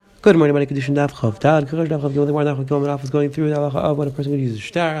Good morning, my Kidushin Daf Chav Dad. Kidushin Daf Chav. The only one Daf Chav was going through the halacha of what a person would use a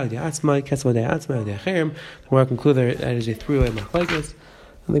star, the atzmai, kesma de atzmai, the cherem. The Gemara concluded that is a three-way machlekes.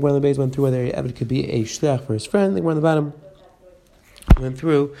 And the Gemara on the base went through whether Evid could be a shliach for his friend. The Gemara on the bottom went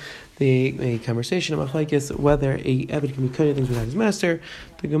through the conversation of machlekes whether a Evid can be cutting things without his master.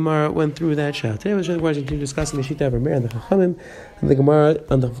 The Gemara went through that shot. Today we're going to discussing the shita of Rameir and the Chachamim. And the Gemara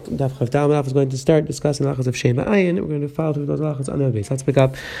on the Daf Chav Daf is going to start discussing the halachas of Shema Ayin. We're going to follow through those halachas on the base. Let's pick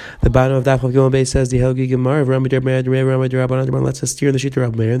up the bottom of Daf Chav base. Says the Helgi Gemara of Rami Dermeir Rami Derabbanan. Let's steer in the shita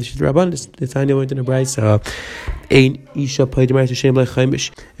of Rameir. The shita of Rabbanan. The Tanya went in the brayso. Ein isha pay Dermeir Shem like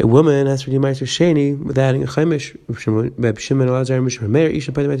chaimish. A woman has to do Dermeir Sheni without adding a chaimish. Shimon Elazar Mish Rameir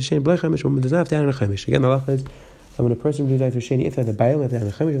isha pay Dermeir Shem like chaimish. Woman does not have to add a chaimish. Again, the halacha is when a person does that for sheni, if they have the bayil, if they have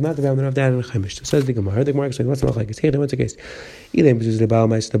the chemish, if not the bayil, they don't have to add a chemish. So says the Gemara. The Gemara explains what's the machlekes here. What's the case? Either the baal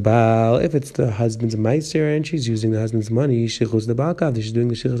meister the baal. If it's the husband's meister and she's using the husband's money, shichus the baal kav. She's doing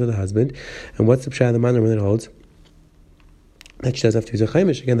the shichus of the husband. And what's the pshat of the manner when it holds? That she does have to use a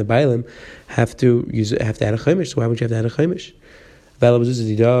chemish. Again, the bailim have to add a chemish. So why would you have to add a chemish?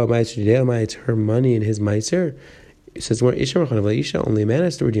 It's her money and his meister. It says more Isha only a man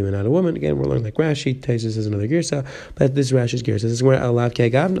has to redeem it, not a woman. Again, we're learning like Rashi. Taisus is another girsa, but this Rashi's girsa. This is where Alav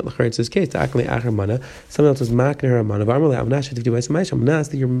Kiagav, not the It's case. Akli Achar Mana. Someone else is making her a mana. Varmala. I'm not sure if you do meister. I'm not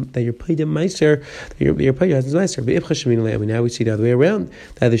that you're paid a meister. That you're paid your husband's meister. But Ibchashmin now we see the other way around.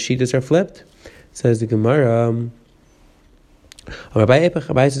 That the sheetas are flipped. Says the Gemara. Rabbi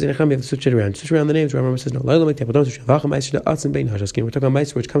says, you have to switch it around. Switch around the names. Rabbi says, no, don't switch. We're talking about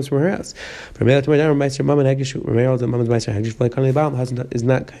meister, which comes from her house. From male to meister, mom and hagdish, the mom's meister, hagdish, like the husband is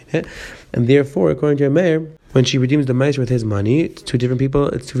not kind. And therefore, according to Meir, when she redeems the meister with his money, it's two different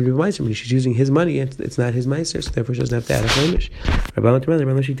people meister. When she's using his money, it's not his meister, so therefore she doesn't have to add a chaimish.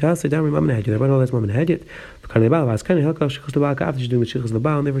 Rabbi she tells her, down mom and hagdish. Rabbi that's mom and hagdish. She's doing the shichus of the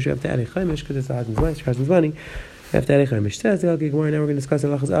baal, and therefore she have to add a chaimish because it's the husband's meister, husband's money. After that, now we're going to discuss the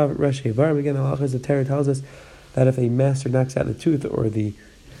halachas of Rashi Varim. Again, the halachas, the Torah tells us that if a master knocks out the tooth or the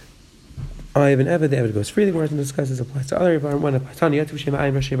eye of an Eved, the Eved goes free. The Gemara discuss this applies to other Varim. When applies to Rashi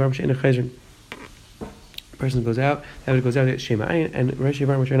Varim, She'en Chayzer. Person goes out, Eved goes out, Shema Ayin, and Rashi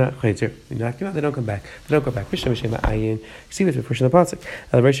Varim, which are not Chayzer. They knock them out, they don't come back. Mishlam Shema Ayin. See this first in the pasuk.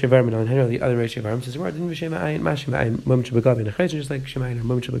 Rashi Varim and on Henry, the other Rashi Varim says, "Word didn't Shema Ayin, Mashema Ayin, Mum Shabagali, and Chayzer, just like Shema Ayin or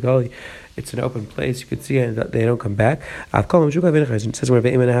Mum Shabagali." It's an open place. You could see it, and they don't come back. I've called them It says where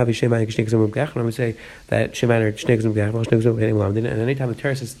we say that Shema or and anytime the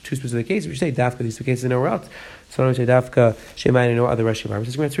Torah says two specific cases, we say Dafka, these two cases, and nowhere else. So when we say Dafka, Shema and no other Rashi Varim,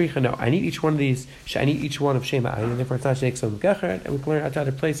 it says no, I need each one of these. I need each one of Shema, and therefore it's not Shnei Ksum Gacher, and we can learn out to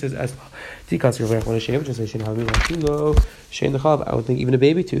other places as well. Tikas Yervach one Shema, which is Shema Halvin Shema the Chalav. I would think even a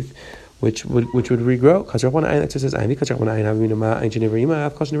baby tooth, which would regrow. Because one eye that says because one eye have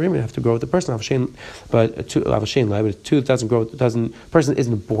to grow with the person. But a tooth doesn't grow. Person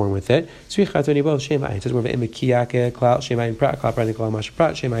isn't born with it. So it says we're in Mekiyake Cloud Shema in Prat Cloud Prat and Cloud Mash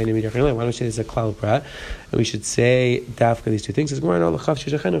Prat Shema in Why don't we say this is a Cloud Prat? And we should say Dafka these two things. Says we're all the Chav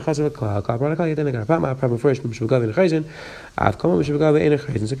Shishachin and Chazav Cloud Cloud Prat Cloud. Then I got a Prat My Prat first from Shugav in Chayzin. I've come from Shugav in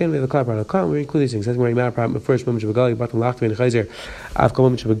Chayzin. So again we have a Cloud Prat Cloud. We include these things. Says we're a Prat first from Shugav bottom Lacht in Chayzer. I've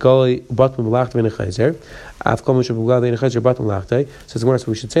come from Shugav bottom Lacht in Chayzer. I've come from Shugav in Chayzer bottom Lacht. So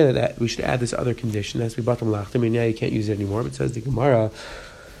we should say that we should add this other condition. It has to be bottom Lacht. I mean now you can't use it anymore. But it says the Gemara.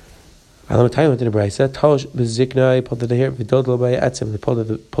 I don't know the brayso. Tosh beziknai pulled the hair v'dodlo by atzim. They pulled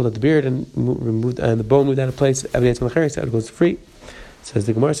out the beard and removed and the bone moved out of place. Evidence on the charis it goes free. Says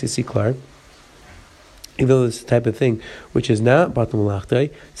the Gemara. See Klar. Even though this type of thing which is not bottom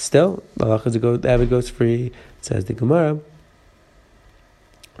malachtai, still the Avid goes free. It says the Gemara.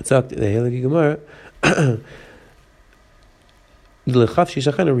 It's up the Halakhi Gemara.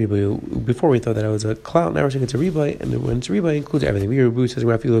 Before we thought that it was a cloud, now we're saying it's a ribai, and when it's a ribai, it includes everything. We Rebu says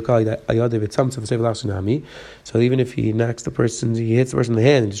so even if he knocks the person, he hits the person in the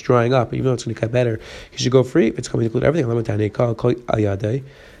hand and it's drying up, even though it's going to cut better, he should go free if it's going to include everything.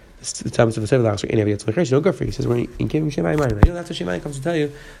 The time of the seven last any of the don't go free. He says when in giving Shema Iman, that's what Shema comes to tell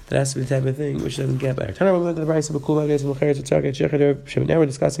you. That has to be the type of thing which doesn't get better. Now we're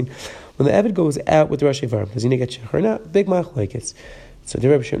discussing when the Evid goes out with the Rashi Varim, does he get Shech or not? Big machlekes. So the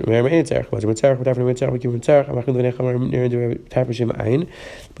Rebbe Shimon,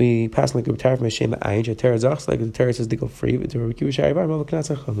 we pass like the Tarif from Shema Ayin. The Torah Zachs like the Torah says they go free. And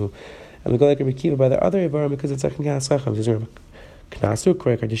we go like Rebbe Kiva by the other Varim because it's like Chacham. Knasu,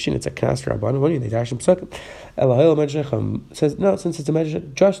 correct, Kidushin, it's a Knas for Rabban, when they dash him suck. Elohel Medjechem says, no, since it's a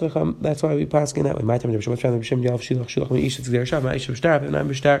Medjechem, Josh Lechem, that's why we pass in that way. My time, what's trying to Shem Yalf Shilach Shilach, when Ish is there, Shab, my Ish Bishtar, and I'm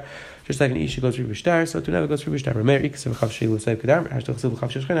Bishtar, just like an Ish goes through Bishtar, so to never goes through Bishtar. Remer, Iksav Chavshi, Lusay Kadam, Ashtal Sil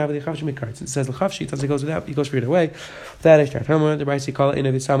Chavshi, Shkana, the Chavshi Mikarts. It says Chavshi, it goes without, he goes for it away. That is Shtar. Tama, the Bryce, call it in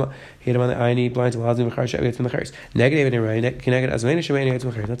of his Sama, hit him on the Aini, blinds, and Lazim, Charsha, it's in the Khars. Negative in Ray, connected as Vanish, Shamani, it's in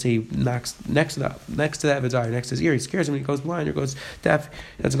the Khars. Let's say he knocks next to that Vidar, next to his ear, he scares him when he goes blind or goes deaf.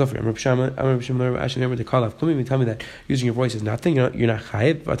 He doesn't go for it. I'm actually remember the call of. Come tell me that using your voice is nothing. You're not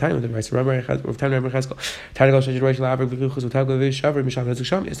chayiv. But time with the rice. Remember, time to Cheskel. Time to go to the rice. Laver b'luchus with taglo v'shaver mishal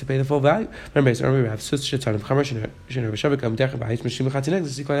netzuk is to pay the full value. Remember, we have sus shetan of chamer shener v'shaver kam derech b'ayis mishim l'chatineg.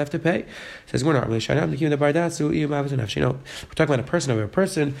 This is what I have to pay. Says we're not really shanam. The kiyum the bardatsu iyum avatanaf. You know, we're talking about a person over a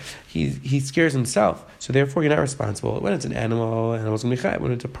person. He scares himself. So therefore, you're not responsible. When it's an animal, animals gonna be chayiv.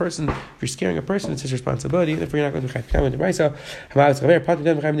 When it's a person, if you're scaring a person, it's his responsibility. Therefore, you're not going to be chayiv. Come with the rice.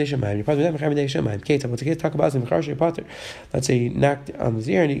 Let's say he knocked on his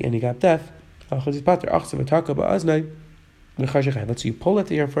ear and he got deaf. Let's say you pull at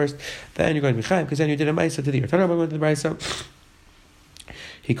the ear first, then you're going to be chayiv because then you did a ma'isa to the ear.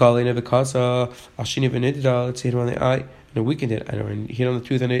 He called in a vikasa, ashini v'nidida. Let's say hit him on the eye. And weakened it, and hit on the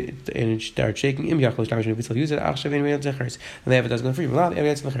tooth, and it started shaking. If he'll use it, and the Evid doesn't go free. If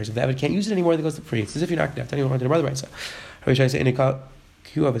the Evid can't use it anymore, it goes to free. It's as if you're knocked out. Then you want to the brother right. So,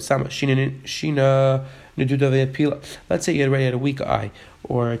 let's say you already had a weak eye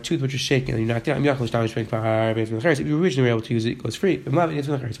or a tooth which is shaking and you knocked it out. If you originally were able to use it, it goes free. But it's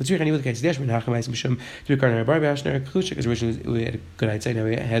the case. Because originally we had a good eyesight, now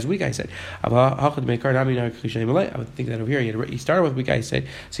he has weak eyesight. I would think that over here he started with weak eyesight,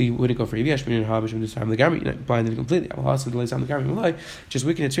 so you wouldn't go for blinded completely. Just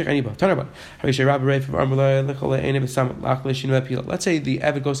weaken it. Let's say the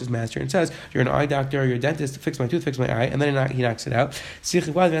Evid goes to his master and says, "You're an eye doctor, you're a dentist, fix my tooth, fix my eye," and then he knocks it out. So he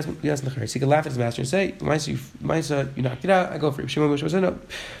can laugh at his master and say, "Maisa, you knocked it out. I go for it." The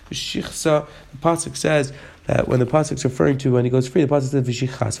pasuk says that when the pasuk is referring to when he goes free, the pasuk says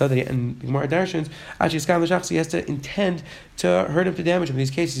v'shichasa, that and Gemara Darshans actually skam l'shachs, he has to intend to hurt him, to damage him. In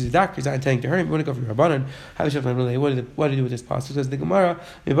these cases, he's a doctor, he's not intending to hurt him. We want to go for Rabbanan. What do you do with this pasuk? Says the Gemara,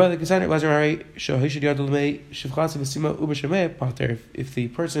 if the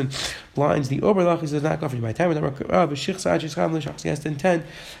person blinds the oberlach, he does not go for you by time. He has to intend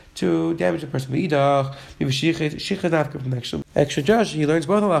to damage the person. Extra Josh, he learns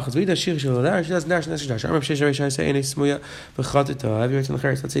both halachas. She doesn't dash an extra Josh. Let's say the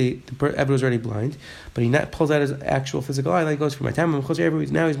Evid was already blind, but he pulls out his actual physical eye, like goes for my time. Now he's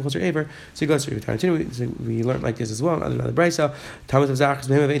Mechutzer Ever, so he goes through time. We learned like this as well. Another brayso, Thomas of Zachar,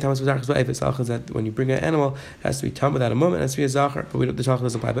 that when you bring an animal, it has to be tam without a moment, it has to be a Zachar, but the Zachar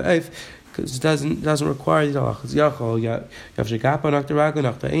doesn't apply by Eif, because it doesn't require these halachas.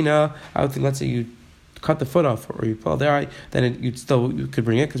 I would think, let's say you cut the foot off or you pull the eye, then you could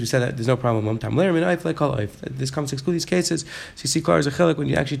bring it because we said that there's no problem. One time later, this comes to exclude these cases. So you see, clear as a chelik when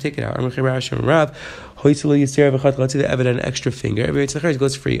you actually take it out. Let's say the Evid had an extra finger. It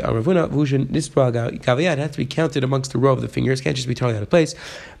goes free. It has to be counted amongst the row of the fingers. It can't just be totally out of place.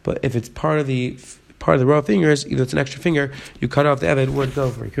 But if it's part of the row of fingers, even though it's an extra finger, you cut off the Evid, would go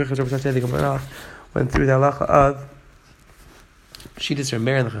for it. Went through the halacha of Shittas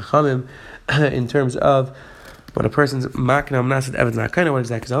Rameir and the Chachamim in terms of when a person's makna mnasad Evid's not kind of what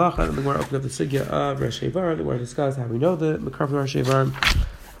exactly is halacha. And the Gemara opened up the sugya of Rosh Hashanah. The Gemara discussed how we know the makar of Rosh Hashanah,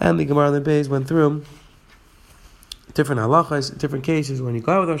 and the Gemara on the base went through different halachas, different cases when you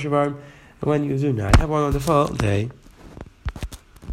go out with Rosh Hashanah and when you do not. Have one wonderful day.